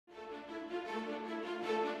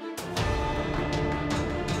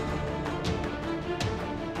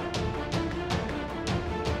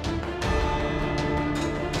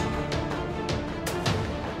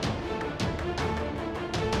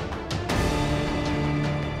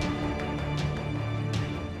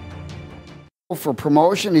for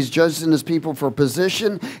promotion. He's judging his people for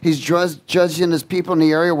position. He's judging his people in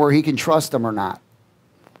the area where he can trust them or not.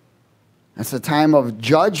 It's a time of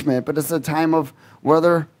judgment, but it's a time of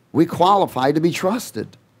whether we qualify to be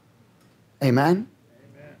trusted. Amen?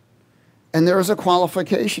 Amen. And there is a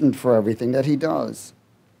qualification for everything that he does.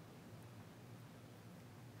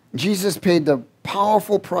 Jesus paid the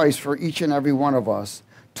powerful price for each and every one of us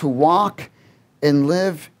to walk and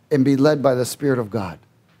live and be led by the Spirit of God.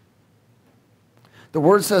 The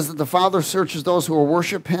Word says that the Father searches those who will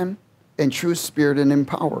worship him in true spirit and in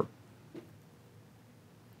power.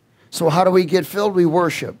 So how do we get filled? We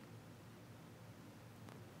worship.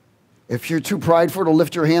 If you're too prideful to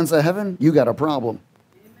lift your hands to heaven, you got a problem.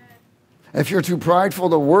 Amen. If you're too prideful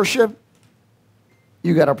to worship,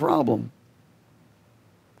 you got a problem.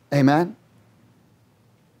 Amen?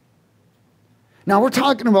 Now, we're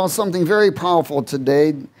talking about something very powerful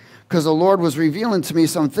today because the Lord was revealing to me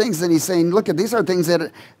some things, and he's saying, look, these are things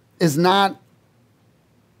that is not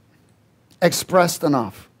expressed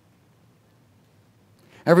enough.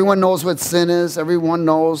 Everyone knows what sin is. Everyone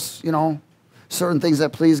knows, certain things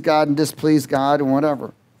that please God and displease God and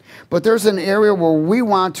whatever. But there's an area where we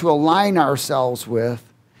want to align ourselves with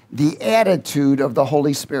the attitude of the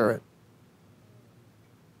Holy Spirit.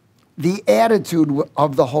 The attitude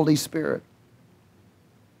of the Holy Spirit.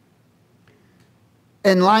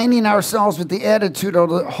 And lining ourselves with the attitude of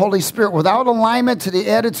the Holy Spirit. Without alignment to the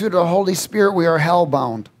attitude of the Holy Spirit, we are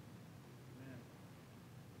hell-bound.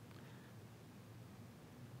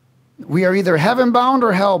 We are either heaven-bound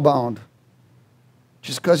or hell-bound.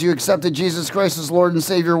 Just because you accepted Jesus Christ as Lord and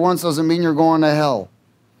Savior once doesn't mean you're going to hell.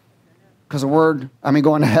 Because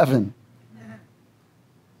going to heaven.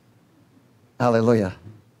 Hallelujah.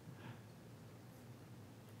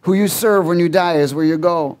 Who you serve when you die is where you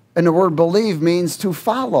go. And the word believe means to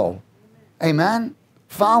follow. Amen?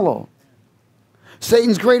 Follow.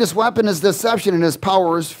 Satan's greatest weapon is deception, and his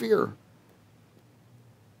power is fear.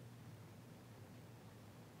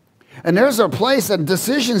 And there's a place that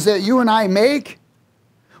decisions that you and I make,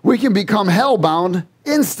 we can become hell-bound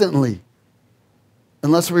instantly.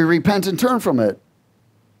 Unless we repent and turn from it.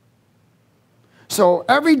 So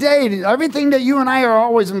every day, everything that you and I are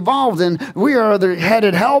always involved in, we are either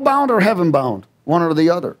headed hell-bound or heaven-bound. One or the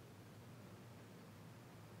other.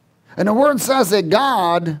 And the word says that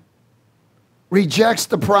God rejects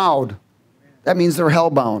the proud. That means they're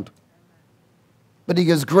hell-bound. But he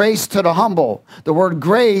gives grace to the humble. The word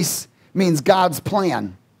grace means God's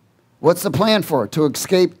plan. What's the plan for it? To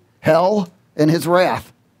escape hell and his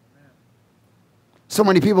wrath. So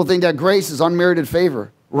many people think that grace is unmerited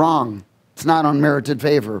favor. Wrong. It's not unmerited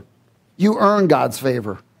favor. You earn God's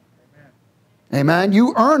favor. Amen?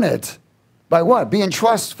 You earn it. By what? Being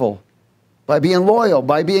trustful. By being loyal.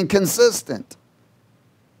 By being consistent.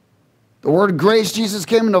 The word grace, Jesus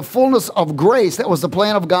came in the fullness of grace. That was the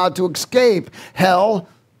plan of God to escape hell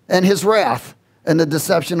and his wrath and the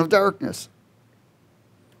deception of darkness.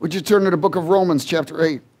 Would you turn to the book of Romans chapter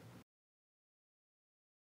 8?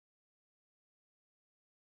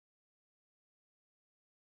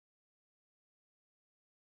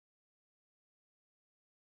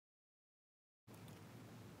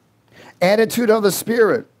 Attitude of the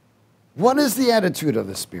Spirit. What is the attitude of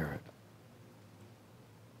the Spirit?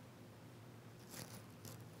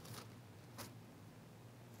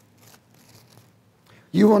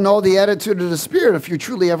 You will know the attitude of the Spirit if you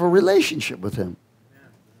truly have a relationship with him.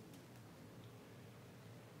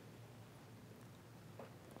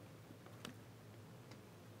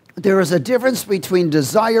 There is a difference between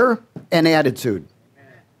desire and attitude.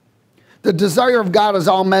 The desire of God is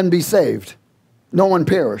all men be saved, no one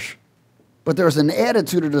perish. But there's an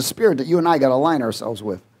attitude of the Spirit that you and I got to align ourselves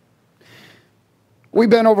with. We've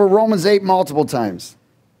been over Romans 8 multiple times.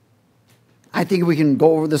 I think we can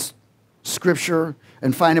go over this scripture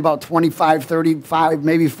and find about 25, 35,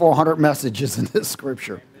 maybe 400 messages in this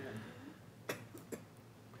scripture.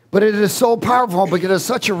 But it is so powerful because it is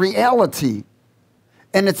such a reality.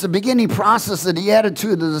 And it's the beginning process of the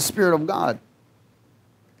attitude of the Spirit of God.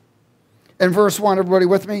 In verse 1, everybody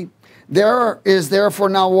with me? There is therefore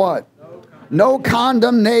now what? No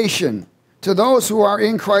condemnation to those who are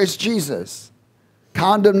in Christ Jesus.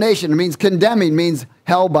 Condemnation means condemning, means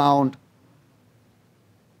hell-bound.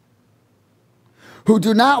 Who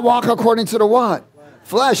do not walk according to the what?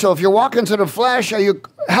 Flesh. So if you're walking to the flesh, are you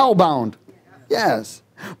hell-bound? Yes.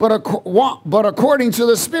 But according to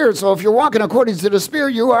the Spirit. So if you're walking according to the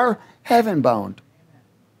Spirit, you are heaven-bound.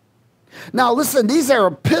 Now listen, these are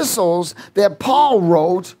epistles that Paul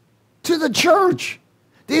wrote to the church.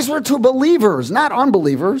 These were to believers, not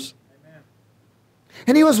unbelievers. Amen.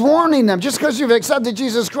 And he was warning them, just because you've accepted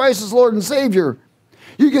Jesus Christ as Lord and Savior,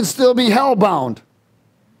 you can still be hellbound.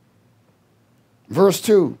 Verse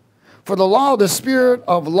 2, for the law of the Spirit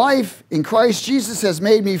of life in Christ Jesus has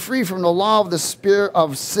made me free from the law of the spirit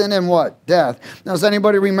of sin and what? Death. Now, does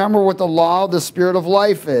anybody remember what the law of the Spirit of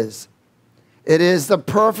life is? It is the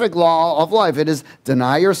perfect law of life. It is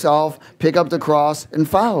deny yourself, pick up the cross, and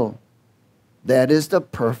follow. That is the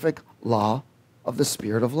perfect law of the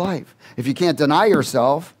Spirit of life. If you can't deny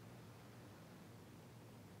yourself,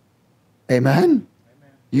 amen,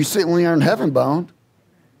 you certainly aren't heaven bound.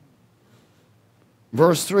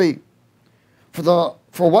 Verse 3,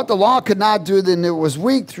 for what the law could not do, then it was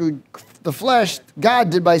weak through the flesh,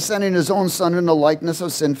 God did by sending his own Son in the likeness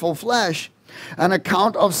of sinful flesh. On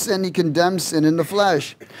account of sin, he condemned sin in the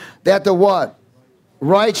flesh. That the what?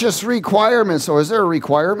 Righteous requirement. So is there a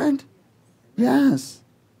requirement? Yes.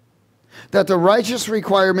 That the righteous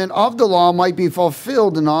requirement of the law might be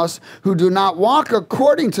fulfilled in us who do not walk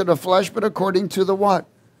according to the flesh, but according to the what?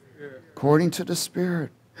 According to the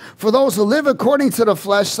Spirit. For those who live according to the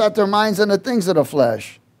flesh set their minds on the things of the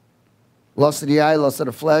flesh. Lust of the eye, lust of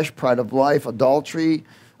the flesh, pride of life, adultery,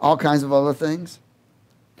 all kinds of other things.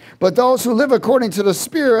 But those who live according to the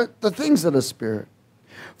Spirit, the things of the Spirit.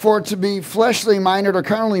 For to be fleshly minded or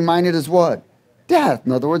carnally minded is what? Death.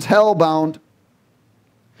 In other words, hell bound.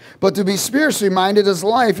 But to be spiritually minded is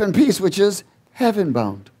life and peace, which is heaven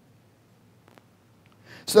bound.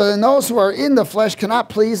 So then those who are in the flesh cannot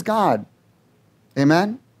please God.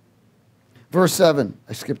 Amen? Verse 7.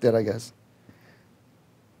 I skipped that, I guess.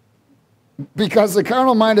 Because the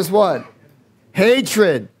carnal mind is what?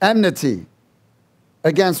 Hatred, enmity.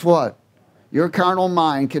 Against what? Your carnal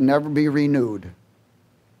mind can never be renewed.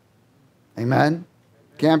 Amen?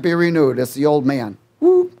 Can't be renewed. It's the old man.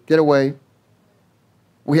 Woo, get away.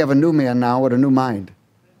 We have a new man now with a new mind.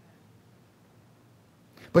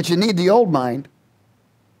 But you need the old mind.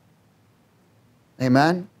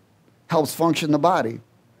 Amen? Helps function the body.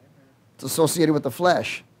 It's associated with the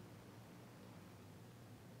flesh.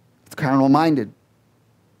 It's carnal minded.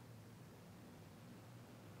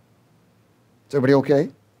 Is everybody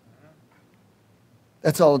okay?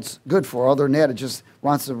 That's all it's good for. Other than that, it just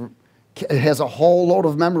wants to, it has a whole load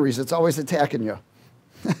of memories. It's always attacking you.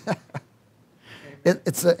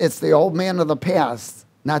 It's the old man of the past,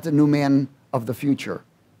 not the new man of the future.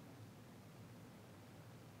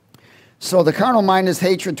 So the carnal mind is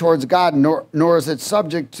hatred towards God, nor is it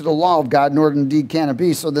subject to the law of God, nor indeed can it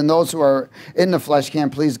be. So then those who are in the flesh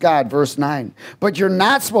can't please God. Verse 9. But you're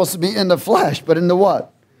not supposed to be in the flesh, but in the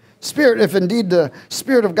what? Spirit, if indeed the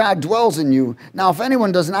Spirit of God dwells in you. Now, if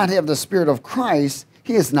anyone does not have the Spirit of Christ,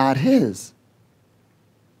 he is not his.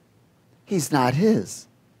 He's not his.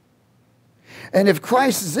 And if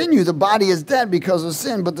Christ is in you, the body is dead because of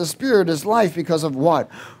sin, but the Spirit is life because of what?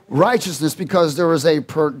 Righteousness, because there is a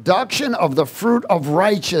production of the fruit of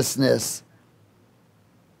righteousness.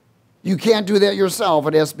 You can't do that yourself.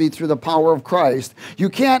 It has to be through the power of Christ. You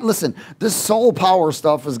can't, listen, this soul power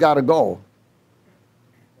stuff has got to go.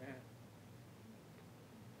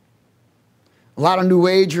 A lot of New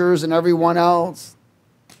Agers and everyone else,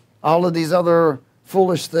 all of these other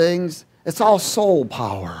foolish things, it's all soul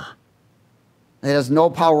power. It has no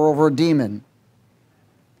power over a demon.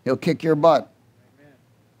 He'll kick your butt. Amen.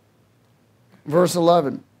 Verse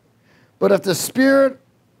 11. But if the Spirit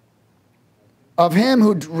of him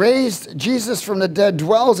who raised Jesus from the dead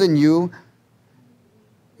dwells in you,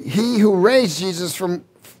 he who raised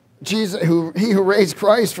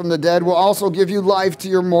Christ from the dead will also give you life to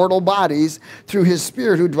your mortal bodies through his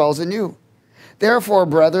Spirit who dwells in you. Therefore,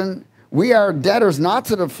 brethren, we are debtors not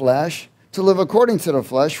to the flesh, to live according to the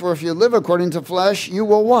flesh. For if you live according to flesh, you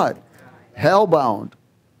will what? Hellbound.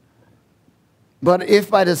 But if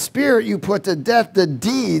by the Spirit you put to death the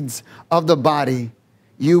deeds of the body,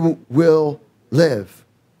 you will live.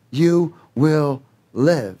 You will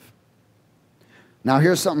live. Now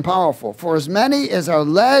here's something powerful. For as many as are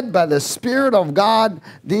led by the Spirit of God,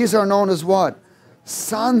 these are known as what?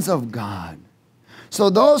 Sons of God. So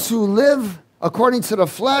those who live according to the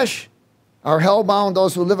flesh are hell-bound.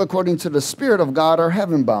 Those who live according to the Spirit of God are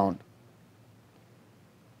heaven-bound.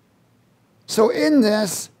 So in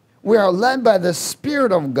this, we are led by the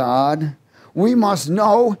Spirit of God. We must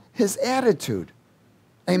know his attitude.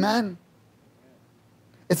 Amen?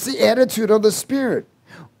 It's the attitude of the Spirit.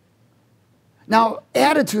 Now,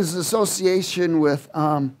 attitude is association with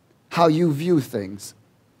how you view things.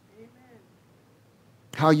 Amen.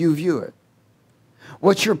 How you view it.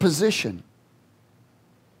 What's your position?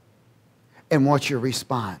 And what's your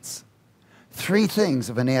response? Three things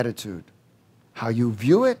of an attitude. How you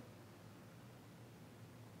view it,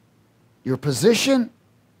 your position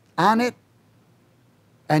on it,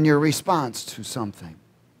 and your response to something.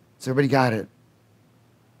 Has everybody got it?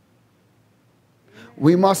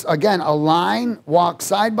 We must, again, align, walk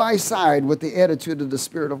side by side with the attitude of the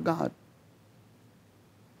Spirit of God.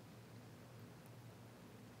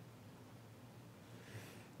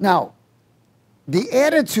 Now, the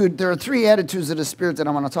attitude, there are three attitudes of the Spirit that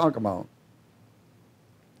I want to talk about.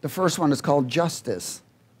 The first one is called justice.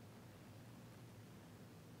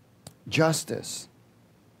 Justice.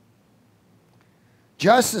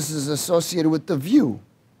 Justice is associated with the view,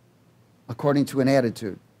 according to an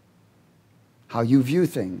attitude, how you view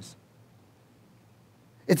things.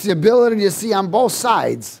 It's the ability to see on both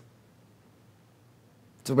sides.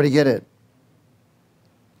 Does everybody get it?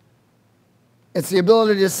 It's the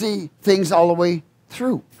ability to see things all the way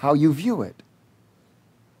through, how you view it.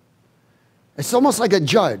 It's almost like a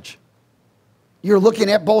judge. You're looking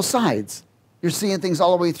at both sides. You're seeing things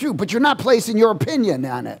all the way through, but you're not placing your opinion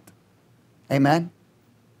on it. Amen?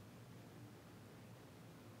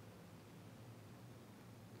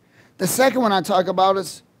 The second one I talk about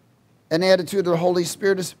is an attitude of the Holy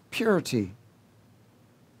Spirit is purity.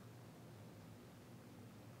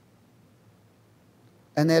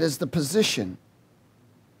 And that is the position.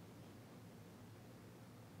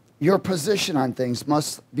 Your position on things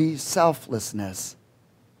must be selflessness.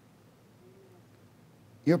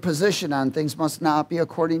 Your position on things must not be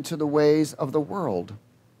according to the ways of the world.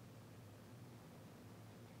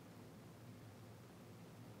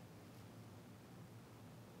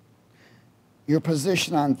 Your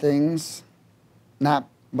position on things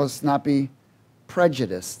must not be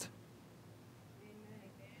prejudiced.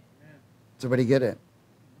 Does everybody get it?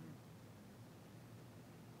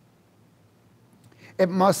 It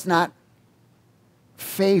must not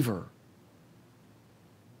favor.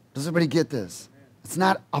 Does everybody get this? It's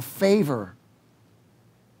not a favor.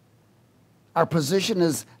 Our position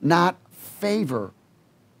is not favor.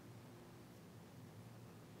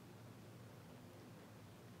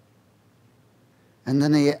 And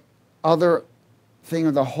then the other thing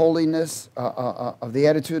of the holiness, of the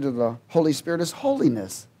attitude of the Holy Spirit is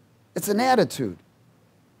holiness. It's an attitude.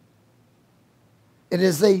 It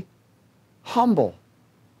is a humble.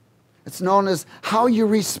 It's known as how you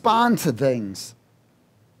respond to things.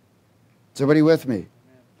 Is everybody with me?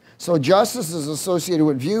 So justice is associated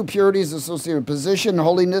with view, purity is associated with position,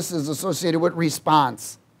 holiness is associated with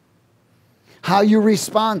response. How you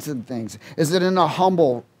respond to things. Is it in a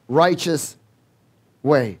humble, righteous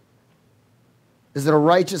way? Is it a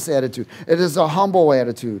righteous attitude? It is a humble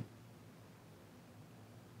attitude.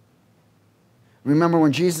 Remember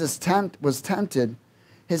when Jesus was tempted,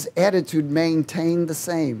 his attitude maintained the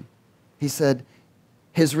same. He said,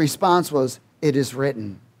 his response was, "It is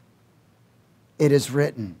written. It is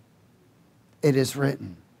written. It is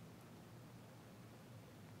written."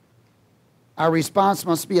 Our response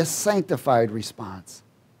must be a sanctified response.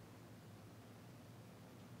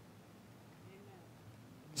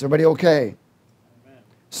 Is everybody okay? Amen.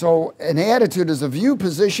 So an attitude is a view,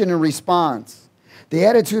 position, and response. The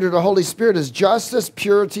attitude of the Holy Spirit is justice,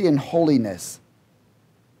 purity, and holiness.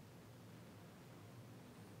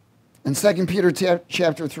 In 2 Peter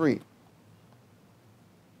chapter 3.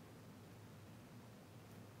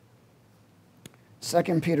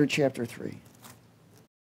 2 Peter chapter 3.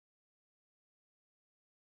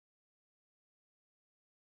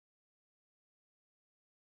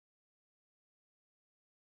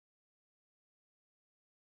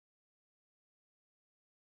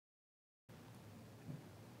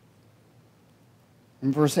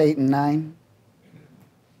 In verse 8 and 9.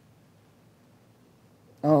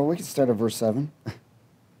 Oh, we can start at verse 7.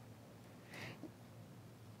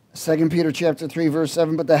 2 Peter chapter 3, verse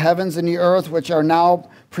 7. But the heavens and the earth, which are now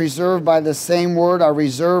preserved by the same word, are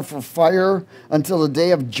reserved for fire until the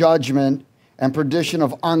day of judgment and perdition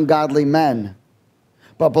of ungodly men.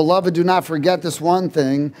 But, beloved, do not forget this one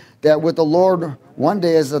thing, that with the Lord 1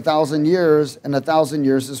 day is 1,000 years, and 1,000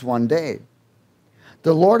 years is 1 day.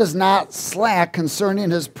 The Lord is not slack concerning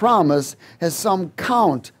his promise, as some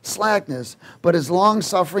count slackness, but is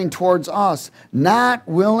long-suffering towards us, not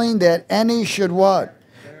willing that any should what?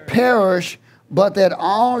 Perish, but that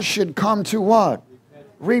all should come to what?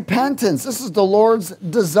 Repentance. This is the Lord's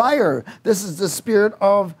desire. This is the Spirit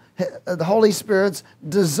of the Holy Spirit's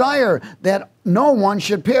desire, that no one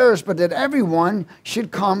should perish, but that everyone should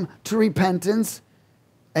come to repentance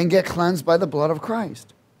and get cleansed by the blood of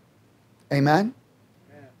Christ. Amen?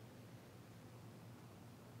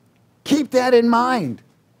 Keep that in mind.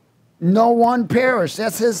 No one perish.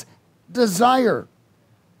 That's his desire.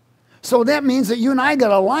 So that means that you and I got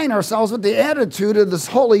to align ourselves with the attitude of this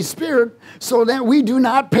Holy Spirit so that we do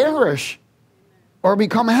not perish or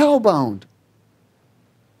become hellbound.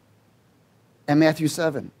 And Matthew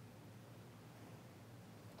 7.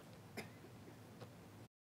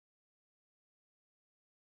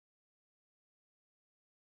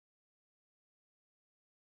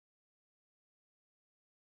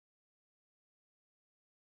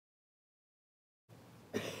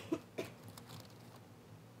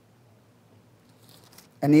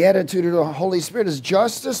 And the attitude of the Holy Spirit is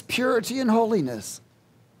justice, purity, and holiness.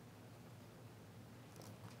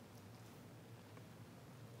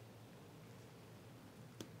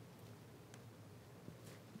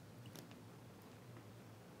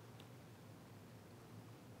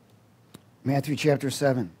 Matthew chapter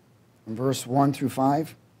 7, verse 1 through 5.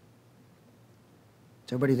 Is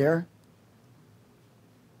everybody there?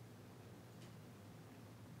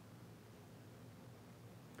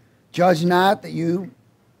 Judge not that you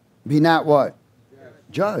be not what?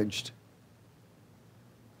 Judged.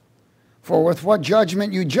 For with what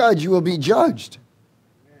judgment you judge, you will be judged.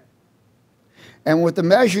 And with the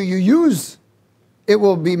measure you use, it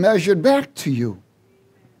will be measured back to you.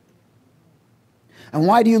 And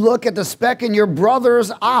why do you look at the speck in your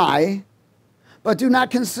brother's eye, but do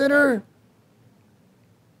not consider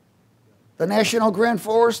the national grand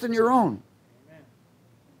forest in your own?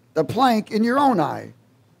 The plank in your own eye.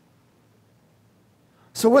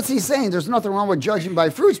 So what's he saying? There's nothing wrong with judging by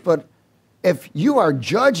fruits, but if you are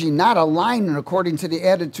judging, not aligning according to the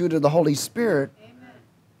attitude of the Holy Spirit, amen,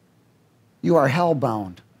 you are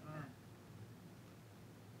hellbound.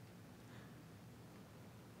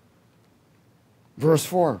 Verse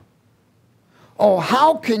 4. Oh,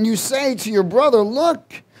 how can you say to your brother,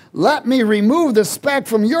 look, let me remove the speck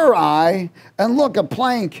from your eye, and look, a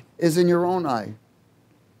plank is in your own eye?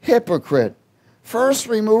 Hypocrite. First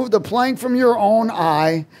remove the plank from your own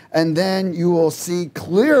eye, and then you will see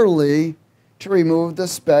clearly to remove the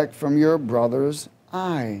speck from your brother's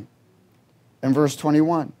eye. And verse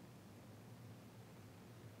 21.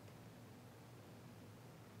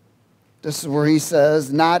 This is where he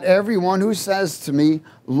says, not everyone who says to me,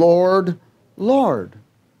 Lord, Lord,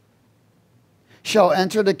 shall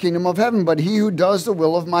enter the kingdom of heaven, but he who does the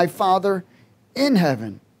will of my Father in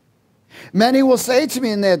heaven. Many will say to me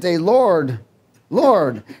in that day, Lord,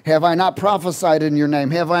 Lord, have I not prophesied in your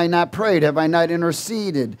name? Have I not prayed? Have I not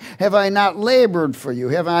interceded? Have I not labored for you?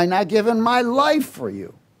 Have I not given my life for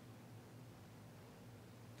you?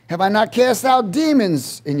 Have I not cast out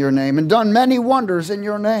demons in your name and done many wonders in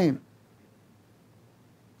your name?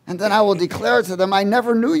 And then I will declare to them, I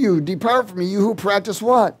never knew you. Depart from me, you who practice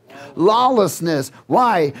what? Lawlessness.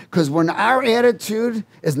 Why? Because when our attitude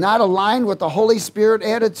is not aligned with the Holy Spirit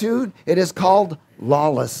attitude, it is called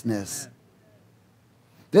lawlessness.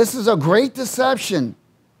 This is a great deception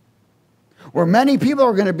where many people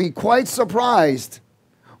are going to be quite surprised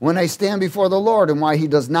when they stand before the Lord and why he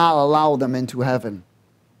does not allow them into heaven.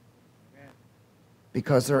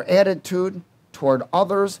 Because their attitude toward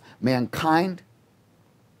others, mankind,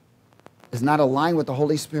 is not aligned with the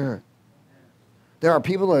Holy Spirit. There are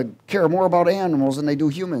people that care more about animals than they do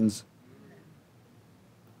humans.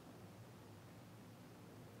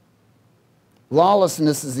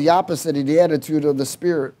 Lawlessness is the opposite of the attitude of the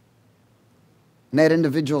Spirit. And that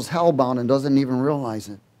individual's hellbound and doesn't even realize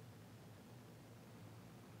it.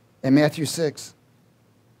 In Matthew 6.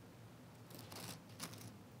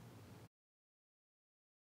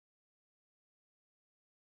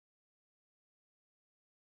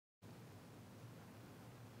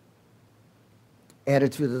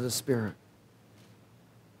 Attitude of the Spirit.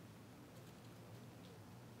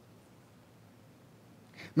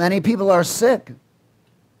 Many people are sick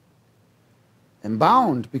and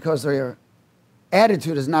bound because their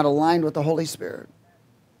attitude is not aligned with the Holy Spirit.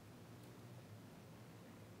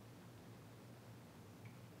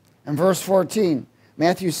 In verse 14,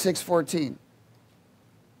 Matthew 6:14.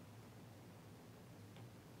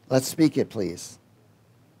 Let's speak it, please.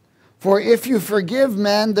 For if you forgive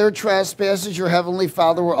men their trespasses, your heavenly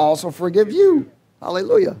Father will also forgive you.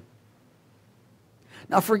 Hallelujah.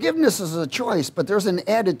 Now, forgiveness is a choice, but there's an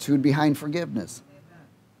attitude behind forgiveness.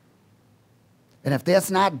 And if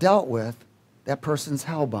that's not dealt with, that person's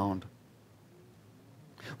hellbound.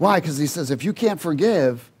 Why? Because he says, if you can't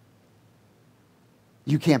forgive,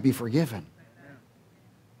 you can't be forgiven.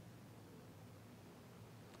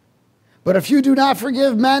 But if you do not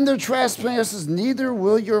forgive men their trespasses, neither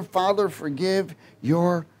will your Father forgive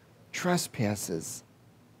your trespasses.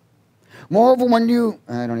 Moreover, when you...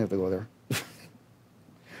 I don't have to go there.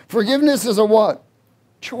 Forgiveness is a what?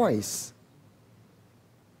 Choice.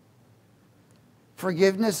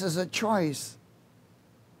 Forgiveness is a choice.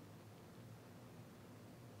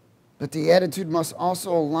 But the attitude must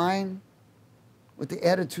also align with the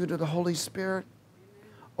attitude of the Holy Spirit,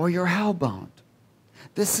 or you're hellbound.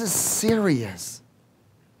 This is serious.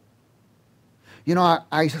 You know,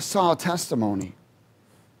 I saw a testimony.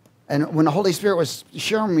 And when the Holy Spirit was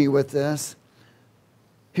sharing me with this,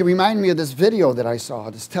 he reminded me of this video that I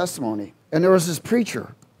saw, this testimony. And there was this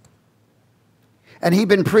preacher. And he'd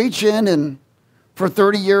been preaching for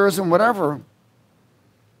 30 years and whatever.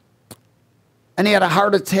 And he had a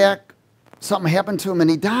heart attack. Something happened to him and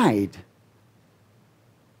he died.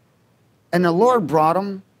 And the Lord brought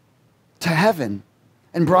him to heaven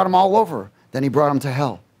and brought him all over. Then he brought him to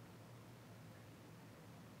hell.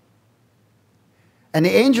 And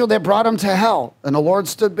the angel that brought him to hell, and the Lord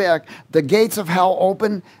stood back, the gates of hell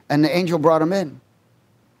opened, and the angel brought him in.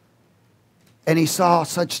 And he saw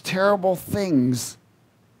such terrible things.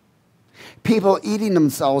 People eating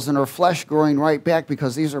themselves and their flesh growing right back,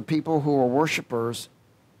 because these are people who are worshipers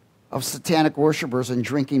of satanic worshipers and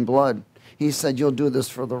drinking blood. He said, you'll do this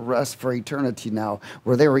for the rest, for eternity now,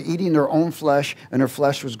 where they were eating their own flesh and their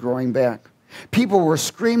flesh was growing back. People were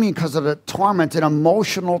screaming because of the torment, an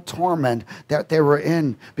emotional torment that they were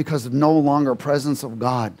in because of no longer presence of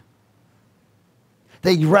God.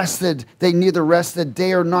 They neither rested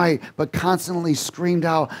day or night, but constantly screamed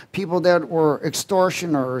out. People that were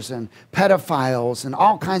extortioners and pedophiles and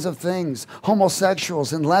all kinds of things,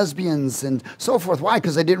 homosexuals and lesbians and so forth. Why?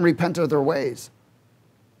 Because they didn't repent of their ways.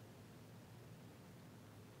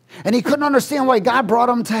 And he couldn't understand why God brought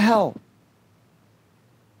him to hell.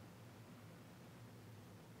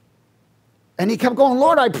 And he kept going,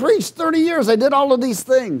 Lord, I preached 30 years. I did all of these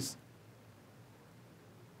things.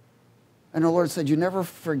 And the Lord said, you never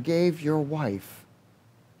forgave your wife.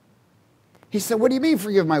 He said, what do you mean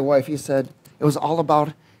forgive my wife? He said, it was all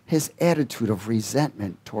about his attitude of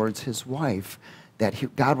resentment towards his wife,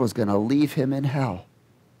 that God was going to leave him in hell.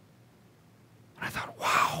 And I thought,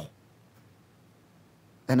 wow.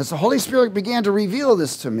 And as the Holy Spirit began to reveal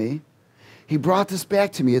this to me, he brought this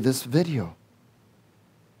back to me, this video.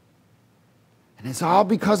 And it's all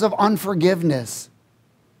because of unforgiveness.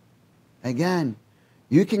 Again,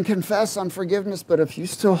 you can confess unforgiveness, but if you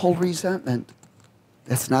still hold resentment,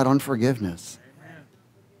 that's not unforgiveness. Amen.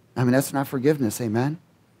 I mean, that's not forgiveness, amen?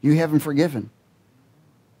 You haven't forgiven.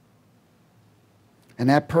 And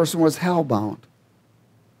that person was hellbound.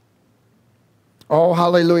 Oh,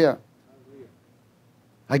 hallelujah.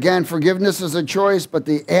 Again, forgiveness is a choice, but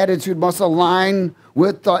the attitude must align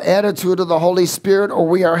with the attitude of the Holy Spirit, or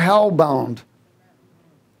we are hellbound.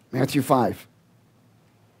 Matthew 5.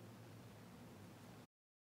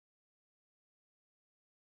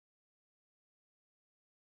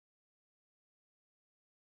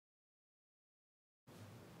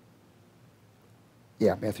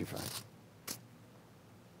 Yeah, Matthew 5.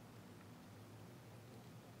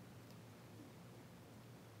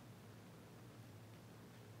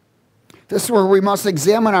 This is where we must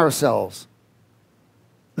examine ourselves.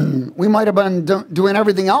 We might have been doing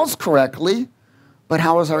everything else correctly, but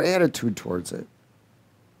how is our attitude towards it?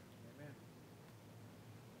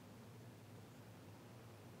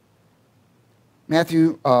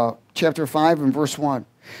 Matthew chapter 5 and verse 1.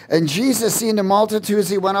 And Jesus, seeing the multitudes,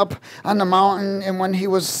 he went up on the mountain, and when he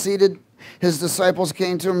was seated, his disciples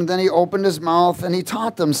came to him. Then he opened his mouth, and he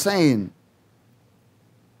taught them, saying,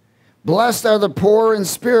 blessed are the poor in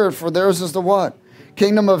spirit, for theirs is the what?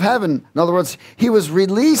 Kingdom of heaven. In other words, he was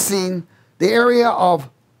releasing the area of,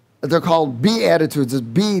 they're called beatitudes. It's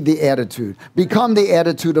be the attitude. Become the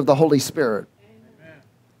attitude of the Holy Spirit.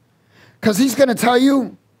 Because he's going to tell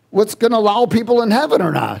you what's going to allow people in heaven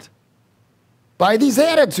or not. By these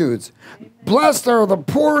attitudes. Blessed are the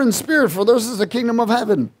poor in spirit, for theirs is the kingdom of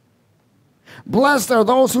heaven. Blessed are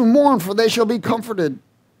those who mourn, for they shall be comforted.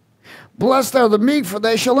 Blessed are the meek, for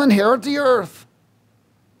they shall inherit the earth.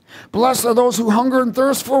 Blessed are those who hunger and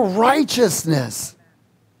thirst for righteousness,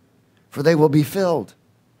 for they will be filled.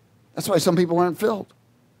 That's why some people aren't filled.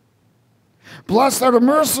 Blessed are the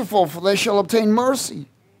merciful, for they shall obtain mercy.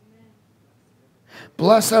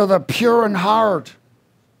 Blessed are the pure in heart,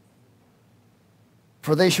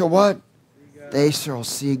 for they shall what? They shall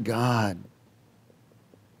see God.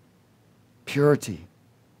 Purity.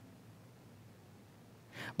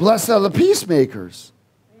 Blessed are the peacemakers,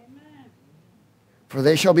 for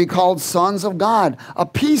they shall be called sons of God. A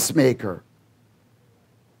peacemaker.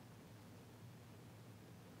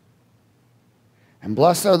 And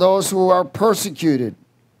blessed are those who are persecuted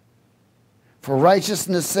for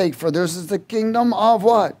righteousness' sake, for theirs is the kingdom of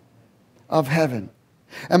what? Of heaven.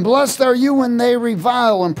 And blessed are you when they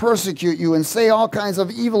revile and persecute you and say all kinds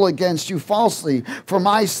of evil against you falsely for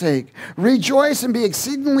my sake. Rejoice and be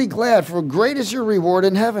exceedingly glad, for great is your reward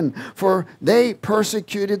in heaven, for they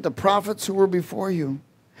persecuted the prophets who were before you.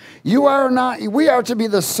 We are to be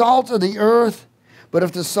the salt of the earth, but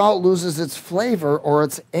if the salt loses its flavor or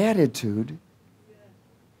its attitude,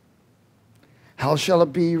 how shall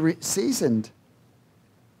it be seasoned?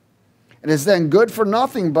 It is then good for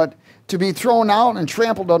nothing but to be thrown out and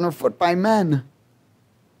trampled underfoot by men.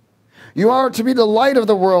 You are to be the light of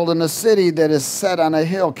the world, and a city that is set on a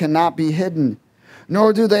hill cannot be hidden.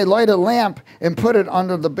 Nor do they light a lamp and put it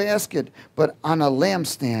under the basket, but on a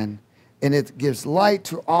lampstand, and it gives light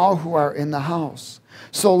to all who are in the house.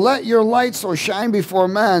 So let your light so shine before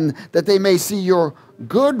men that they may see your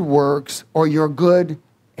good works or your good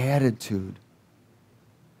attitude,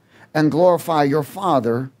 and glorify your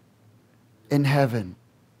Father in heaven.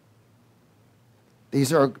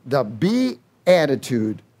 These are the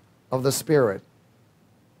beatitude of the Spirit.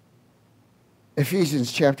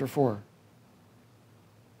 Ephesians chapter 4.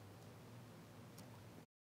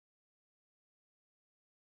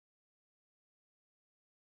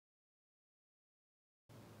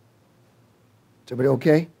 Is everybody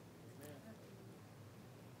okay?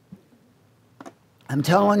 I'm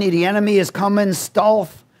telling you, the enemy is coming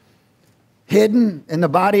stealth, hidden in the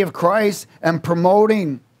body of Christ, and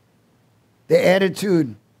promoting the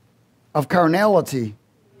attitude of carnality.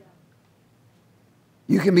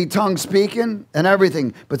 You can be tongue speaking and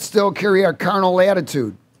everything, but still carry a carnal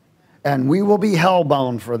attitude. And we will be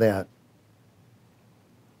hellbound for that.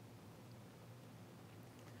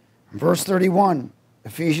 Verse 31,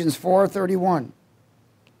 Ephesians 4:31.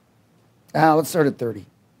 Let's start at 30.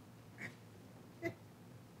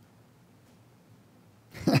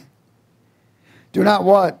 Do not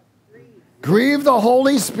what? Grieve the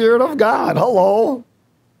Holy Spirit of God. Hello.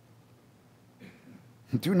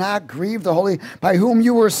 Do not grieve the Holy, by whom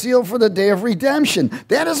you were sealed for the day of redemption.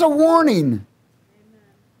 That is a warning.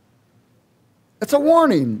 It's a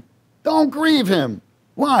warning. Don't grieve him.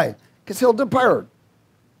 Why? Because he'll depart.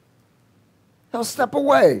 He'll step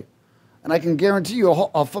away. And I can guarantee you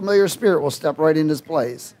a familiar spirit will step right in his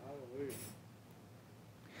place.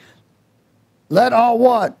 Let all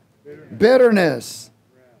what? Bitterness,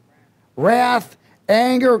 wrath,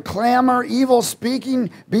 anger, clamor, evil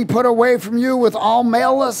speaking be put away from you with all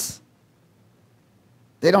malice.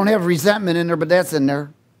 They don't have resentment in there, but that's in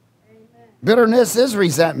there. Amen. Bitterness is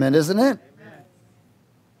resentment, isn't it? Amen.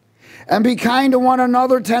 And be kind to one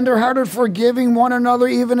another, tenderhearted, forgiving one another,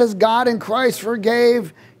 even as God in Christ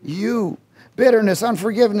forgave you. Bitterness,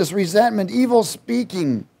 unforgiveness, resentment, evil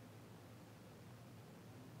speaking.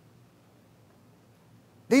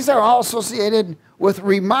 These are all associated with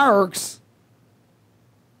remarks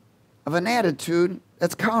of an attitude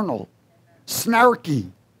that's carnal,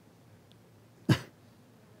 snarky.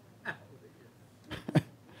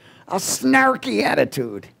 A snarky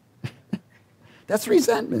attitude. That's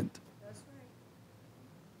resentment.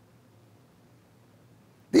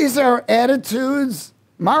 These are attitudes,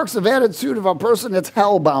 marks of attitude of a person that's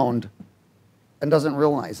hellbound and doesn't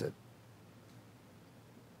realize it.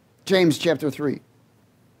 James chapter 3.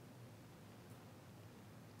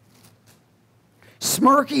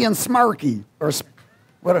 Smirky and smarky, or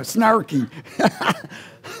what a snarky.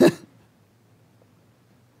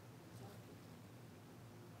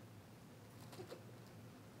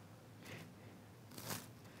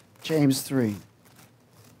 James 3.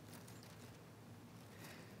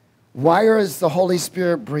 Why is the Holy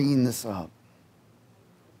Spirit bringing this up?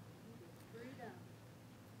 Freedom.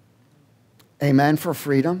 Amen, for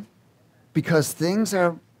freedom. Because things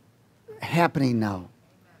are happening now.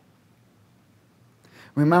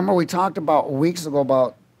 Remember we talked about weeks ago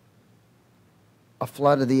about a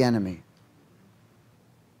flood of the enemy.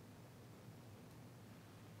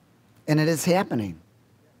 And it is happening.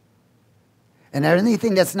 And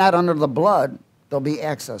anything that's not under the blood, there'll be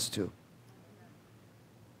access to.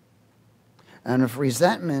 And if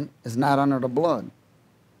resentment is not under the blood,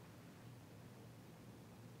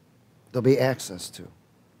 there'll be access to.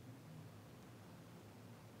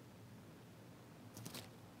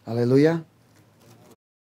 Hallelujah.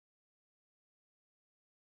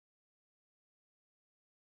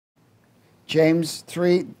 James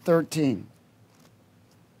 3:13.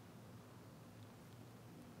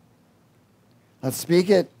 Let's speak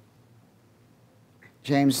it.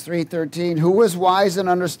 James 3:13. Who is wise and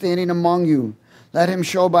understanding among you? Let him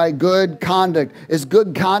show by good conduct. Is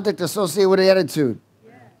good conduct associated with attitude?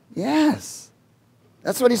 Yes.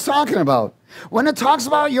 That's what he's talking about. When it talks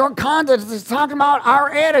about your conduct, it's talking about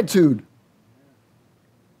our attitude.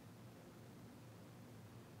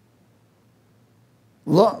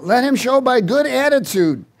 Let him show by good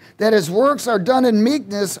attitude that his works are done in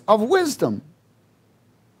meekness of wisdom.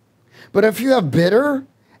 But if you have bitter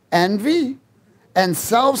envy and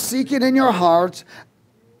self-seeking in your hearts,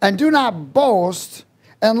 and do not boast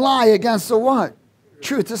and lie against the what?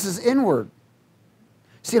 Truth. This is inward.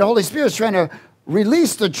 See, the Holy Spirit is trying to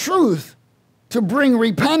release the truth to bring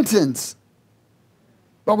repentance.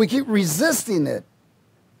 But we keep resisting it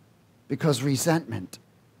because resentment.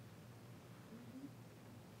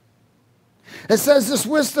 It says this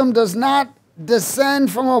wisdom does not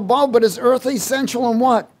descend from above, but is earthly, sensual, and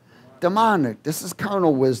what? Demonic. This is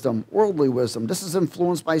carnal wisdom, worldly wisdom. This is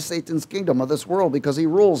influenced by Satan's kingdom of this world because he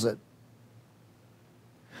rules it.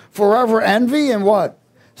 Forever envy and what?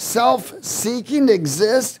 Self-seeking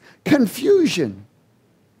exists, confusion.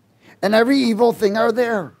 And every evil thing are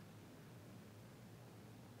there.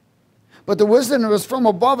 But the wisdom that was from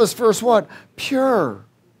above is first what? Purity.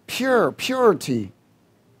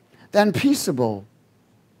 Then peaceable,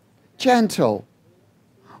 gentle,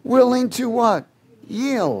 willing to what?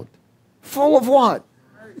 Yield. Full of what?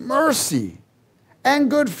 Mercy. And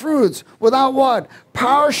good fruits. Without what?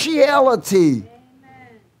 Partiality.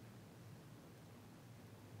 Amen.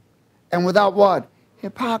 And without what?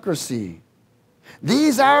 Hypocrisy.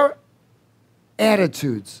 These are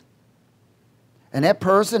attitudes. And that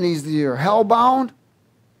person is either hell-bound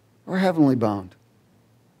or heavenly bound.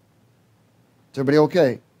 Is everybody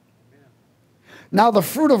okay? Now the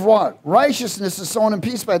fruit of what? Righteousness is sown in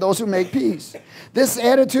peace by those who make peace. This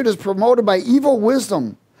attitude is promoted by evil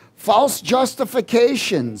wisdom, false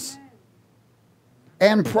justifications,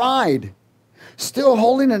 and pride. Still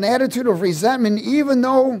holding an attitude of resentment even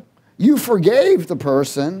though you forgave the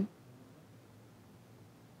person.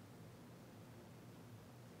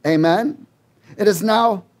 Amen? It is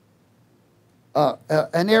now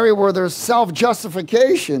an area where there's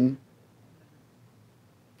self-justification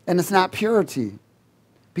and it's not purity.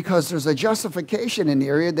 Because there's a justification in the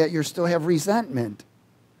area that you still have resentment.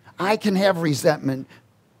 I can have resentment.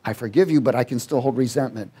 I forgive you, but I can still hold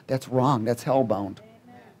resentment. That's wrong. That's hell-bound.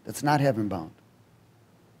 That's not heaven-bound.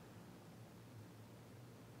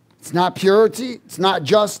 It's not purity. It's not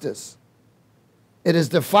justice. It is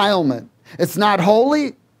defilement. It's not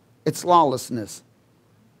holy. It's lawlessness.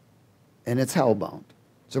 And it's hell-bound.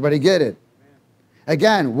 Does everybody get it?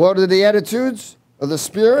 Again, what are the attitudes of the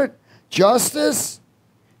Spirit? Justice,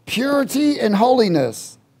 purity, and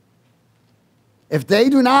holiness. If they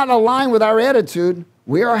do not align with our attitude,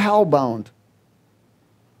 we are hell-bound.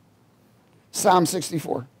 Psalm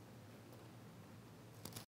 64.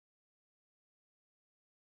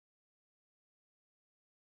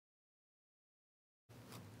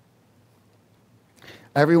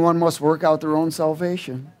 Everyone must work out their own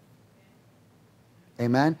salvation.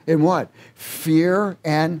 Amen? In what? Fear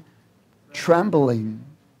and trembling.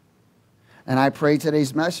 And I pray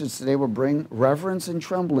today's message today will bring reverence and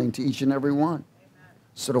trembling to each and every one.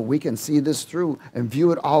 So that we can see this through and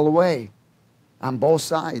view it all the way on both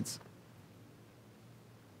sides.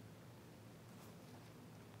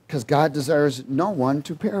 Because God desires no one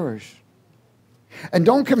to perish. And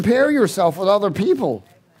don't compare yourself with other people.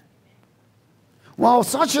 Well,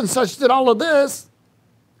 such and such did all of this.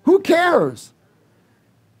 Who cares?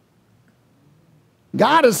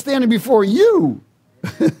 God is standing before you.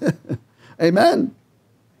 Amen. Amen.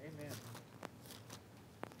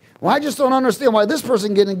 Well, I just don't understand why this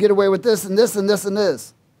person can get away with this and this and this and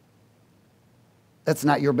this. That's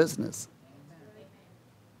not your business.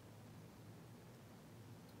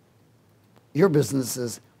 Your business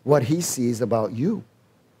is what he sees about you.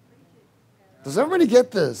 Does everybody get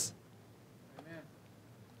this? Amen.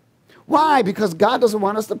 Why? Because God doesn't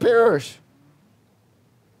want us to perish.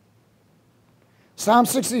 Psalm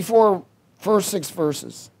 64, first 6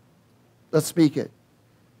 verses. Let's speak it.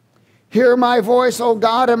 Hear my voice, O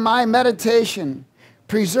God, and my meditation.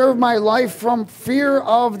 Preserve my life from fear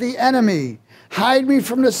of the enemy. Hide me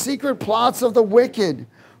from the secret plots of the wicked,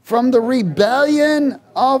 from the rebellion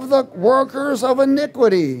of the workers of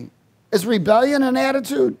iniquity. Is rebellion an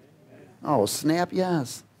attitude? Oh, snap,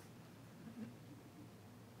 yes.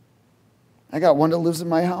 I got one that lives in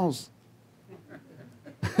my house.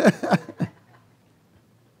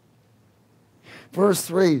 Verse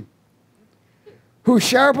 3. Who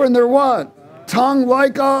sharpen their what? Tongue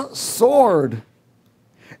like a sword.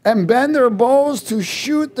 And bend their bows to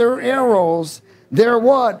shoot their arrows. Their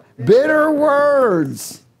what? Bitter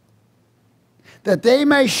words. That they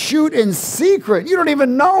may shoot in secret. You don't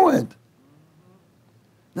even know it.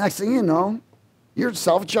 Next thing you know, you're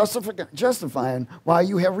self-justifying why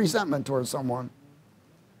you have resentment towards someone.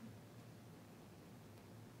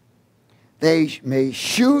 They may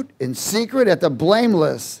shoot in secret at the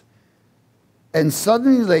blameless, and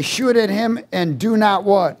suddenly they shoot at him and do not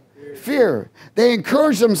what? Fear. They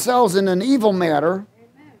encourage themselves in an evil matter.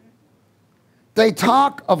 They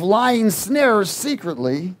talk of lying snares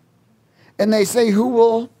secretly, and they say, who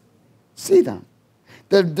will see them?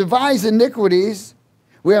 They devise iniquities.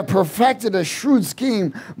 We have perfected a shrewd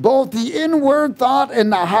scheme. Both the inward thought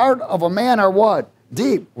and the heart of a man are what?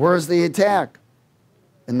 Deep. Where's the attack?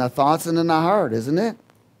 In the thoughts and in the heart, isn't it?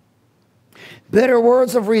 Bitter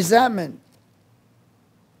words of resentment.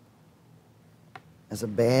 That's a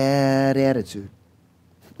bad attitude.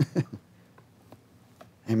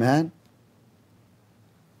 Amen?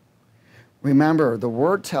 Remember, the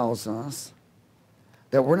Word tells us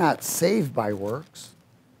that we're not saved by works.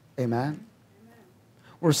 Amen?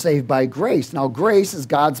 We're saved by grace. Now, grace is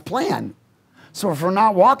God's plan. So if we're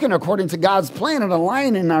not walking according to God's plan and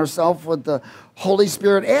aligning ourselves with the Holy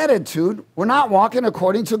Spirit attitude, we're not walking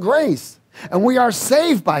according to grace. And we are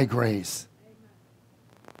saved by grace.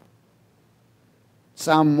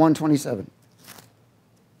 Psalm 127.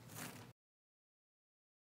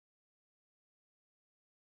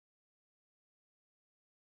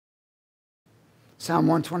 Psalm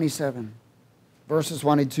 127, verses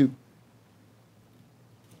 1 and 2.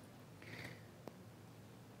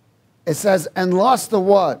 It says, and lust the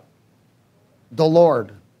what? The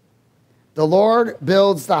Lord. The Lord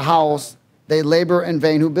builds the house, they labor in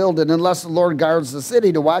vain who build it. Unless the Lord guards the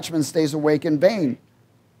city, the watchman stays awake in vain.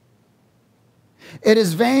 It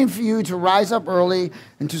is vain for you to rise up early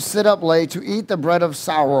and to sit up late, to eat the bread of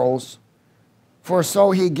sorrows, for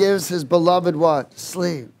so he gives his beloved what?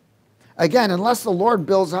 Sleep. Again, unless the Lord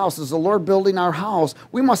builds houses, the Lord building our house,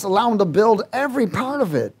 we must allow him to build every part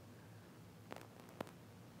of it.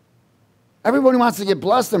 Everybody wants to get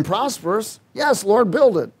blessed and prosperous. Yes, Lord,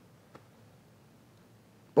 build it.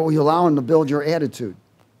 But will you allow him to build your attitude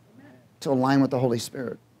to align with the Holy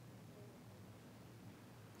Spirit?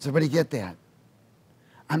 Does everybody get that?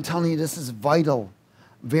 I'm telling you, this is vital,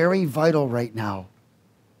 very vital right now,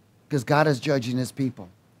 because God is judging his people.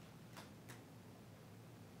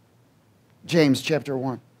 James chapter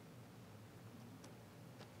 1.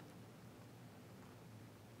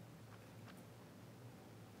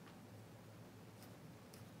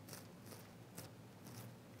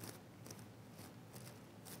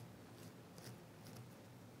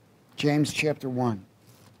 James chapter 1.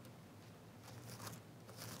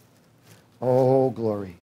 Oh,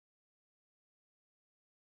 glory.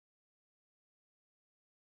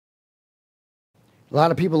 A lot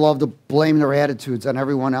of people love to blame their attitudes on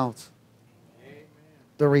everyone else. Amen.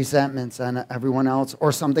 Their resentments on everyone else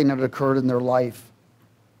or something that occurred in their life.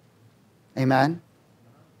 Amen?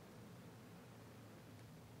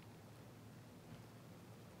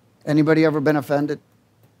 Anybody ever been offended?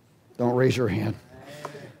 Don't raise your hand.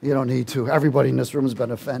 You don't need to. Everybody in this room has been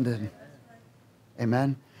offended.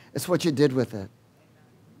 Amen? It's what you did with it.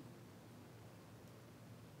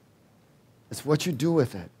 It's what you do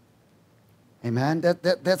with it. Amen?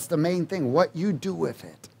 That's the main thing, what you do with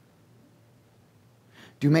it.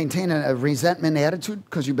 Do you maintain a resentment attitude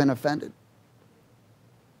because you've been offended?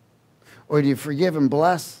 Or do you forgive and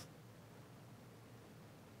bless?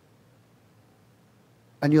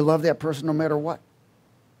 And you love that person no matter what?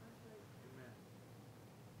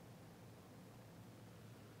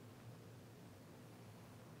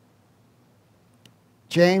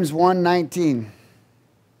 James 1:19.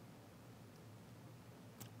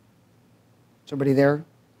 Somebody there?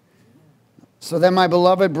 So then, my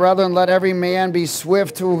beloved brethren, let every man be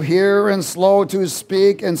swift to hear and slow to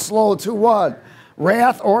speak and slow to what?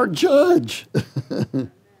 Wrath or judge.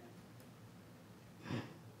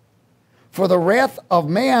 For the wrath of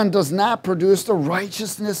man does not produce the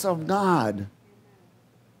righteousness of God.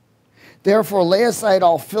 Therefore, lay aside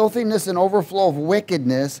all filthiness and overflow of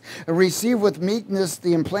wickedness, and receive with meekness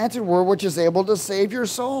the implanted word which is able to save your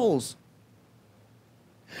souls.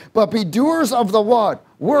 But be doers of the what?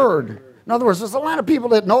 Word. In other words, there's a lot of people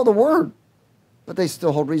that know the word, but they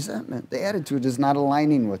still hold resentment. The attitude is not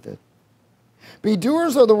aligning with it. Be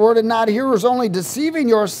doers of the word and not hearers only, deceiving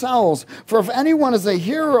yourselves. For if anyone is a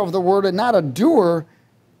hearer of the word and not a doer,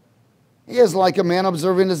 he is like a man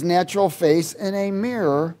observing his natural face in a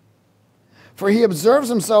mirror. For he observes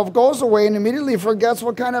himself, goes away, and immediately forgets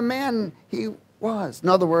what kind of man he was. In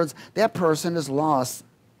other words, that person has lost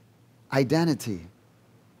identity.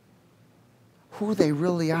 Who they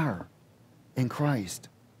really are in Christ.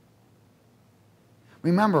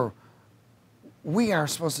 Remember, we are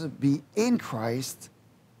supposed to be in Christ,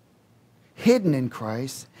 hidden in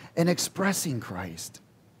Christ, and expressing Christ.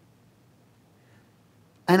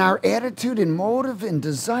 And our attitude and motive and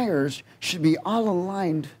desires should be all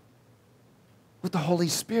aligned with the Holy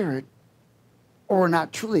Spirit, or we're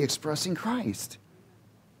not truly expressing Christ.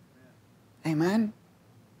 Amen?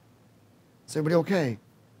 Is everybody okay?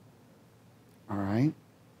 All right.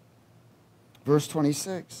 Verse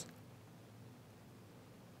 26.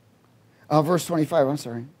 Verse 25, I'm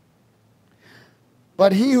sorry.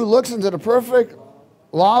 But he who looks into the perfect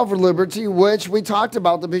law of liberty, which we talked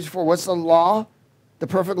about the before. What's the law? The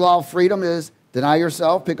perfect law of freedom is deny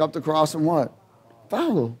yourself, pick up the cross, and what?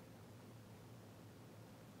 Follow.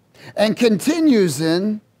 And continues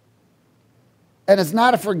in, and is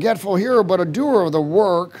not a forgetful hearer, but a doer of the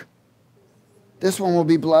work. This one will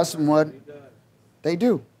be blessed in what they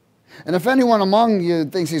do. And if anyone among you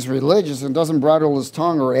thinks he's religious and doesn't bridle his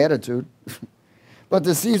tongue or attitude, but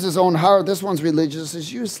deceives his own heart, this one's religious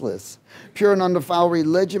is useless. Pure and undefiled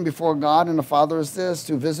religion before God and the Father is this,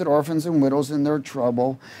 to visit orphans and widows in their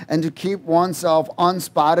trouble, and to keep oneself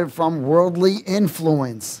unspotted from worldly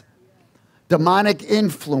influence, demonic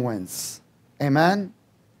influence. Amen?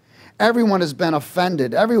 Everyone has been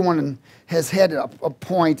offended. Everyone has had a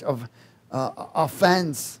point of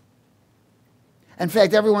offense. In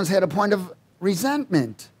fact, everyone's had a point of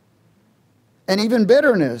resentment and even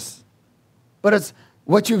bitterness. But it's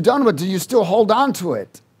what you've done with it. Do you still hold on to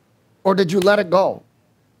it? Or did you let it go?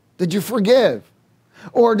 Did you forgive?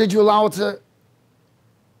 Or did you allow it to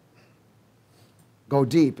go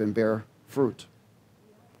deep and bear fruit?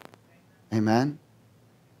 Amen?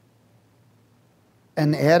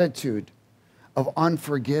 An attitude of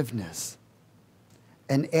unforgiveness.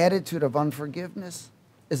 An attitude of unforgiveness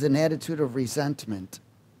is an attitude of resentment.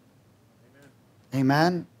 Amen?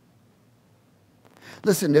 Amen?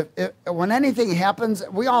 Listen, when anything happens,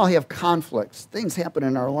 we all have conflicts. Things happen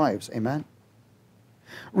in our lives. Amen?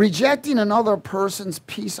 Rejecting another person's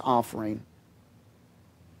peace offering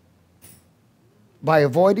by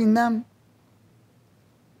avoiding them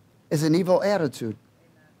is an evil attitude.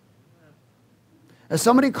 If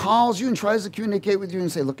somebody calls you and tries to communicate with you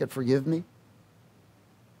and say, look, forgive me,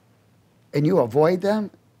 and you avoid them,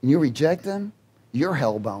 and you reject them, you're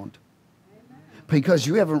hellbound. Because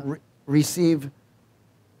you haven't received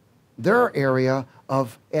their area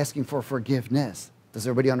of asking for forgiveness. Does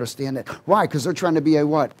everybody understand that? Why? Because they're trying to be a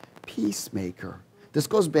what? Peacemaker. This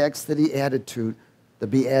goes back to the attitude, the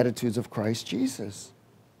Beatitudes of Christ Jesus.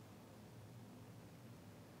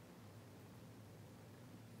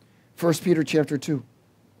 1 Peter chapter 2.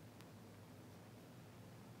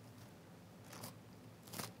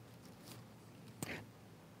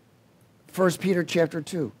 First Peter chapter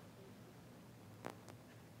 2.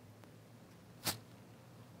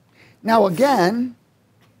 Now again,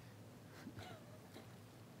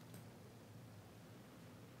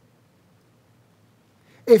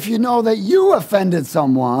 if you know that you offended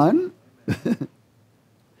someone,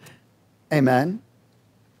 amen,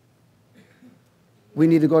 we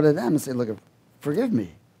need to go to them and say, look, forgive me.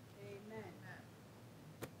 Amen.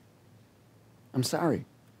 I'm sorry.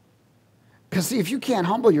 Because see, if you can't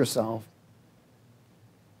humble yourself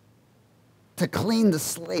to clean the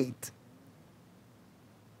slate,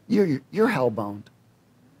 you're hellbound.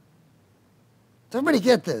 Does everybody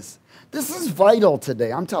get this? This is vital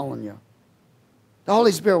today, I'm telling you. The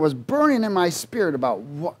Holy Spirit was burning in my spirit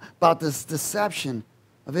about this deception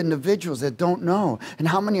of individuals that don't know. And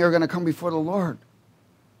how many are going to come before the Lord?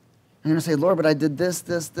 They're going to say, Lord, but I did this,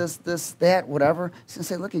 that, whatever. He's going to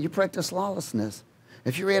say, look, you practice lawlessness.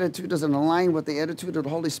 If your attitude doesn't align with the attitude of the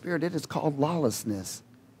Holy Spirit, it is called lawlessness.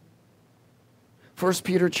 1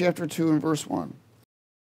 Peter chapter 2 and verse 1.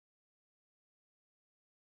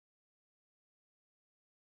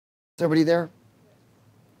 Is everybody there?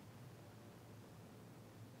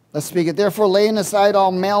 Let's speak it. Therefore, laying aside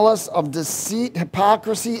all malice of deceit,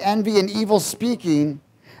 hypocrisy, envy, and evil speaking,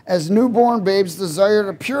 as newborn babes desire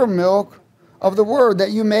the pure milk of the word, that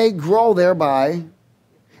you may grow thereby,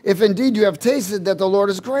 if indeed you have tasted that the Lord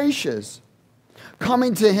is gracious,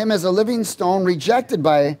 coming to him as a living stone, rejected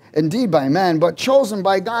by men, but chosen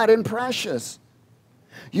by God and precious.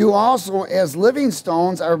 You also, as living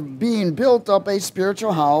stones, are being built up a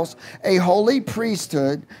spiritual house, a holy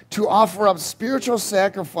priesthood, to offer up spiritual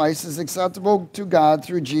sacrifices acceptable to God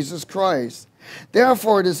through Jesus Christ.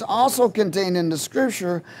 Therefore, it is also contained in the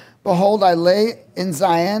scripture, behold, I lay in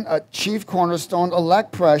Zion a chief cornerstone,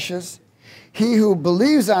 elect precious. He who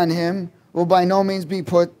believes on him will by no means be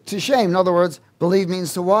put to shame. In other words, believe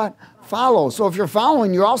means to what? Follow. So if you're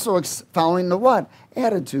following, you're also following the what?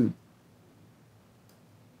 Attitude.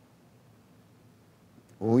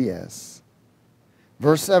 Oh, yes.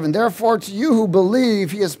 Verse 7, therefore to you who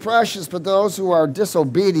believe he is precious, but those who are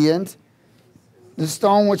disobedient, The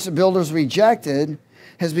stone which the builders rejected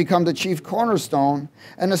has become the chief cornerstone,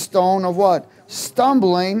 and a stone of what?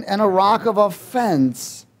 Stumbling, and a rock of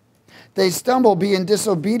offense. They stumble, being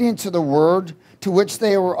disobedient to the word to which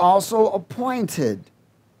they were also appointed.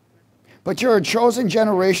 But you're a chosen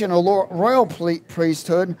generation, a royal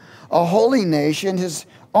priesthood, a holy nation, his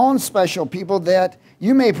own special people, that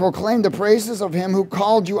you may proclaim the praises of him who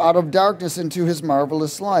called you out of darkness into his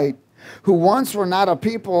marvelous light, who once were not a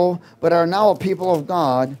people, but are now a people of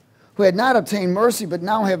God, who had not obtained mercy, but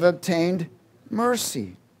now have obtained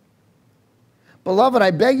mercy. Beloved,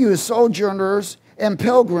 I beg you, as sojourners and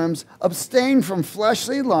pilgrims, abstain from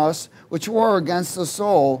fleshly lusts which war against the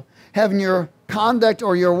soul, having your conduct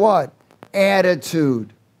or your what?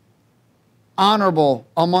 Attitude honorable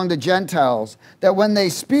among the Gentiles, that when they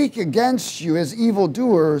speak against you as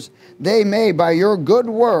evildoers, they may, by your good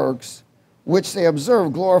works, which they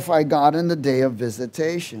observe, glorify God in the day of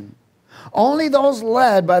visitation. Only those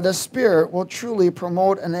led by the Spirit will truly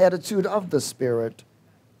promote an attitude of the Spirit.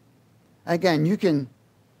 Again, you can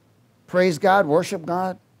praise God, worship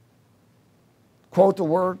God, quote the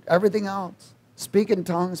word, everything else, speak in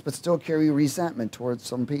tongues, but still carry resentment towards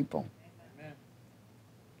some people. Amen.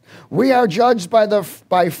 We are judged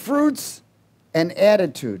by fruits and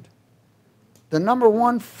attitude. The number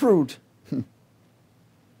one fruit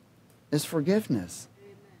is forgiveness.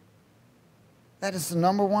 Amen. That is the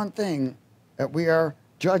number one thing that we are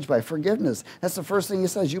judged by, forgiveness. That's the first thing he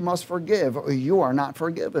says, you must forgive or you are not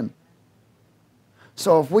forgiven.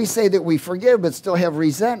 So if we say that we forgive but still have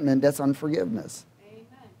resentment, that's unforgiveness. Amen.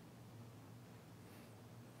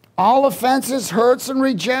 All offenses, hurts, and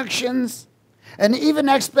rejections, and even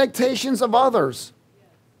expectations of others.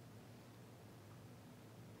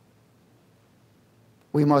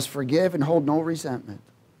 We must forgive and hold no resentment.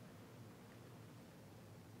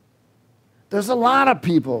 There's a lot of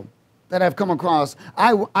people that I've come across.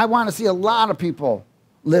 I want to see a lot of people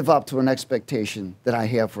live up to an expectation that I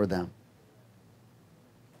have for them.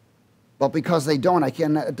 But because they don't,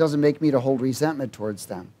 it doesn't make me to hold resentment towards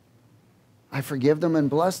them. I forgive them and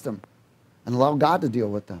bless them and allow God to deal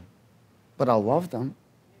with them. But I'll love them.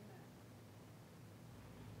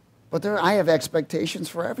 But I have expectations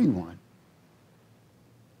for everyone.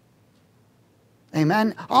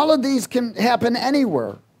 Amen. All of these can happen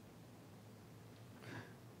anywhere.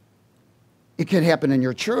 It can happen in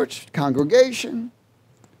your church, congregation.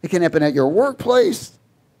 It can happen at your workplace.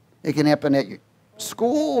 It can happen at your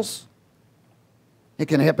schools. It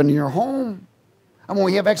can happen in your home. And when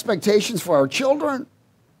we have expectations for our children,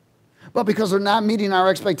 but because they're not meeting our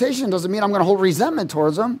expectation, doesn't mean I'm going to hold resentment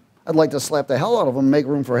towards them. I'd like to slap the hell out of them and make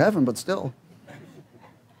room for heaven, but still.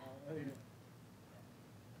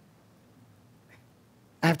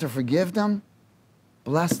 I have to forgive them,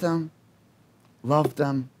 bless them, love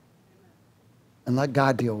them, and let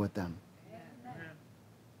God deal with them.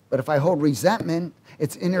 But if I hold resentment,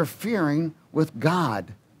 it's interfering with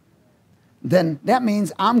God. Then that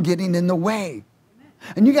means I'm getting in the way.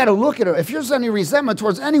 And you got to look at it. If there's any resentment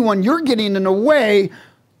towards anyone, you're getting in the way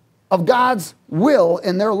of God's will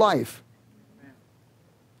in their life.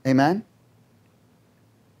 Amen?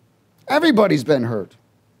 Everybody's been hurt.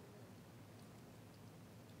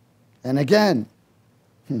 And again,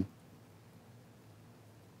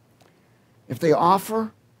 if they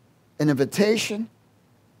offer an invitation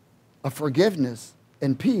of forgiveness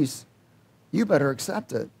and peace, you better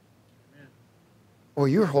accept it. Amen. Or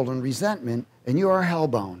you're holding resentment and you are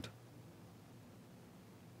hellbound.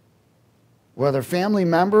 Whether family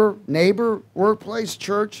member, neighbor, workplace,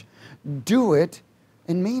 church, do it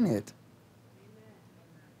and mean it. Amen.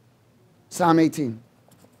 Psalm 18.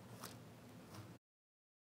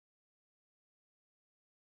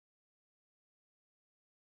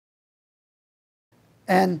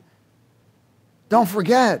 And don't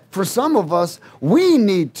forget, for some of us, we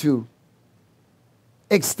need to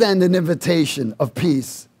extend an invitation of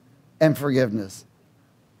peace and forgiveness.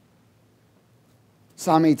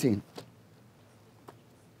 Psalm 18.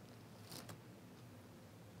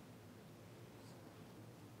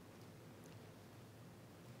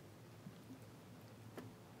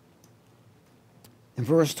 In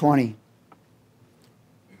verse 20.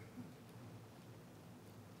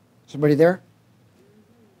 Is everybody there?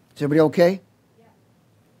 Is everybody okay? Yeah.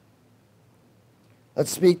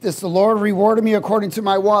 Let's speak this. The Lord rewarded me according to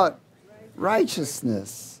my what?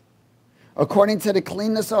 Righteousness. According to the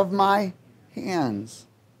cleanness of my hands.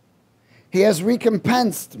 He has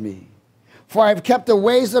recompensed me. For I have kept the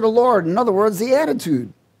ways of the Lord. In other words, the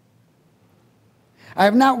attitude. I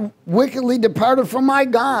have not wickedly departed from my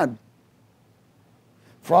God.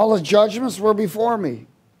 For all his judgments were before me.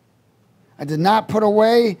 I did not put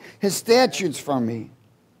away his statutes from me.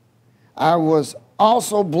 I was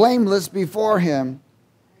also blameless before him,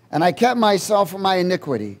 and I kept myself from my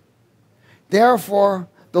iniquity. Therefore,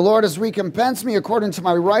 the Lord has recompensed me according to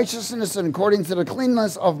my righteousness and according to the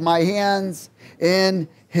cleanness of my hands in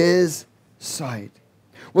his sight.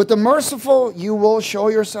 With the merciful, you will show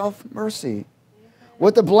yourself mercy.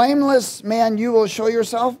 With the blameless man, you will show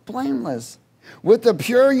yourself blameless. With the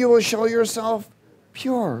pure, you will show yourself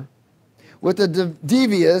pure. With the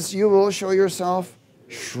devious, you will show yourself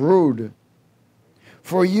shrewd.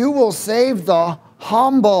 For you will save the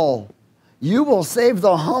humble. You will save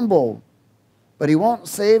the humble, but he won't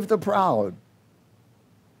save the proud.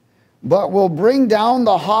 But will bring down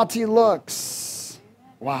the haughty looks.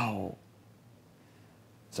 Wow.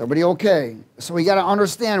 Is everybody okay? So we got to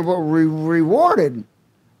understand we're rewarded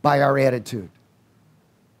by our attitude.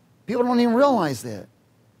 People don't even realize that.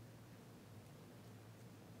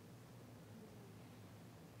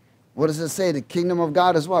 What does it say? The kingdom of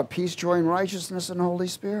God is what? Peace, joy, and righteousness in the Holy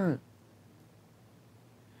Spirit.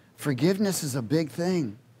 Forgiveness is a big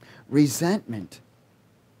thing. Resentment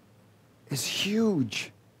is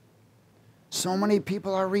huge. So many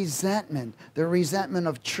people are resentment. They're resentment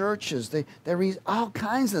of churches. They're all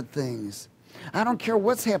kinds of things. I don't care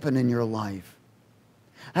what's happened in your life.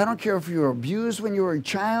 I don't care if you were abused when you were a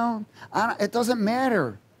child. It doesn't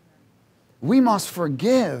matter. We must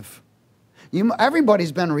forgive.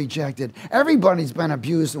 Everybody's been rejected. Everybody's been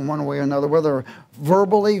abused in one way or another, whether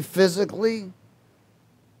verbally, physically.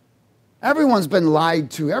 Everyone's been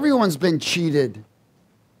lied to. Everyone's been cheated.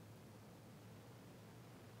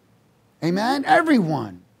 Amen?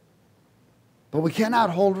 Everyone. But we cannot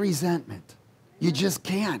hold resentment. You just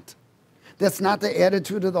can't. That's not the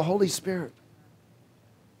attitude of the Holy Spirit.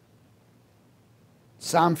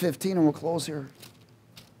 Psalm 15, and we'll close here.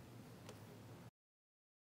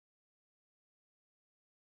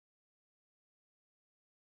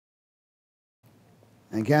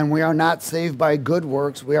 Again, we are not saved by good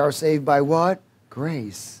works. We are saved by what?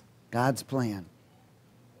 Grace. God's plan.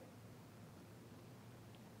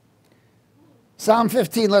 Psalm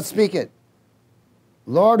 15, let's speak it.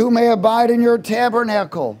 Lord, who may abide in your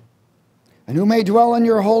tabernacle, and who may dwell in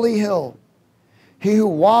your holy hill? He who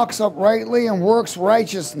walks uprightly and works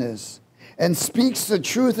righteousness, and speaks the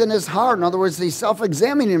truth in his heart. In other words, he's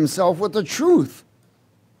self-examining himself with the truth.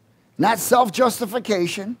 Not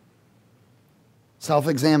self-justification.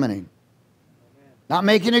 Self-examining. Not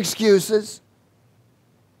making excuses.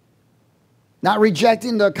 Not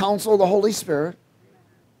rejecting the counsel of the Holy Spirit.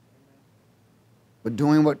 But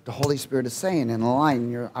doing what the Holy Spirit is saying and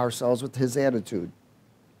aligning ourselves with his attitude.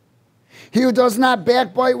 He who does not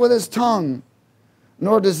backbite with his tongue,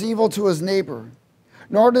 nor does evil to his neighbor,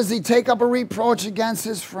 nor does he take up a reproach against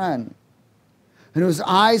his friend, in whose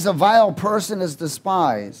eyes a vile person is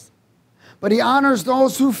despised. But he honors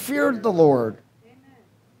those who fear the Lord.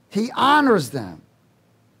 He honors them.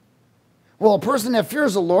 Well, a person that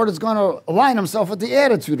fears the Lord is going to align himself with the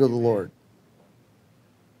attitude of the Lord.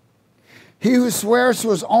 He who swears to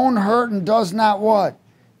his own hurt and does not what?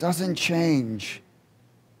 Doesn't change.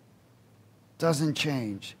 Doesn't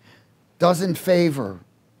change. Doesn't favor.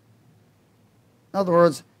 In other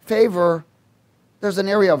words, favor, there's an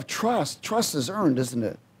area of trust. Trust is earned, isn't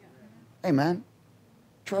it? Amen.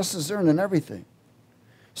 Trust is earned in everything.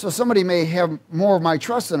 So somebody may have more of my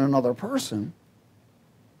trust than another person.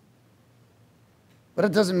 But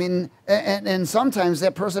it doesn't mean, and sometimes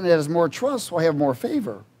that person that has more trust will have more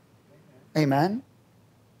favor. Amen.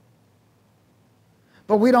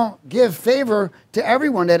 But we don't give favor to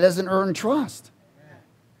everyone that hasn't earned trust.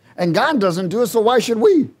 And God doesn't do it, so why should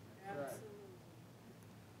we?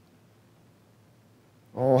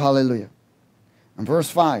 Oh, hallelujah. And verse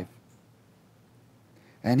 5.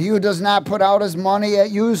 And he who does not put out his money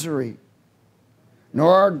at usury,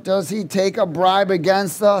 nor does he take a bribe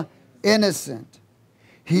against the innocent.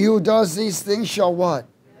 He who does these things shall what?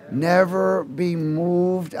 Never be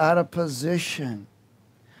moved out of position.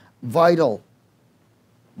 Vital.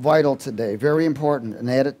 Vital today. Very important. And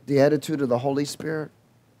the attitude of the Holy Spirit.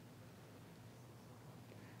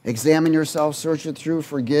 Examine yourself, search it through,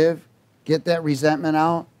 forgive. Get that resentment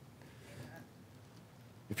out.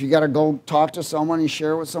 If you got to go talk to someone and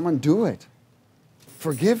share with someone, do it.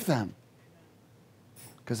 Forgive them.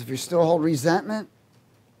 Because if you still hold resentment,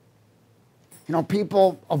 you know,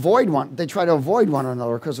 people they try to avoid one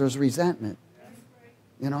another because there's resentment.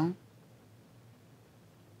 You know?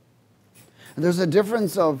 And there's a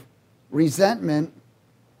difference of resentment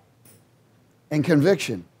and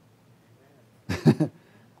conviction.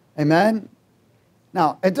 Amen?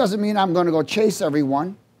 Now, it doesn't mean I'm going to go chase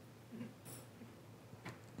everyone.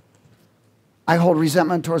 I hold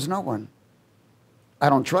resentment towards no one. I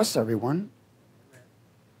don't trust everyone,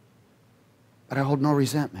 but I hold no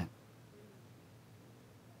resentment.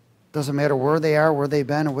 Doesn't matter where they are, where they've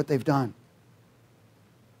been, or what they've done.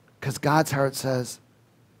 Because God's heart says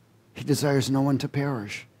he desires no one to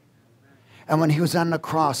perish. And when he was on the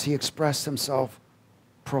cross, he expressed himself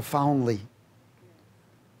profoundly.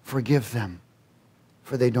 Forgive them,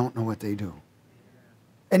 for they don't know what they do.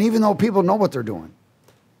 And even though people know what they're doing,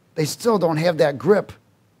 they still don't have that grip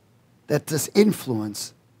that this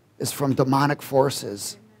influence is from demonic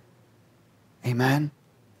forces. Amen.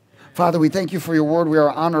 Father, we thank you for your word. We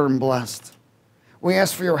are honored and blessed. We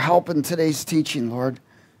ask for your help in today's teaching, Lord,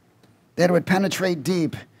 that it would penetrate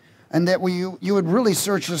deep and that you would really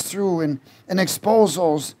search us through and expose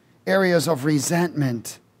those areas of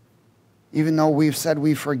resentment. Even though we've said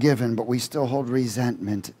we've forgiven, but we still hold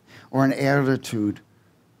resentment or an attitude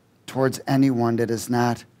towards anyone that is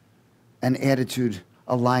not an attitude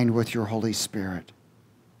aligned with your Holy Spirit.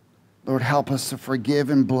 Lord, help us to forgive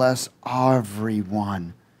and bless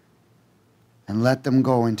everyone and let them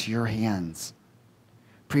go into your hands.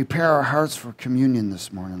 Prepare our hearts for communion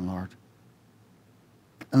this morning, Lord.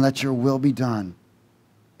 And let your will be done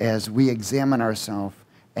as we examine ourselves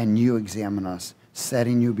and you examine us,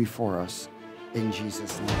 setting you before us. In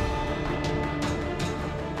Jesus' name.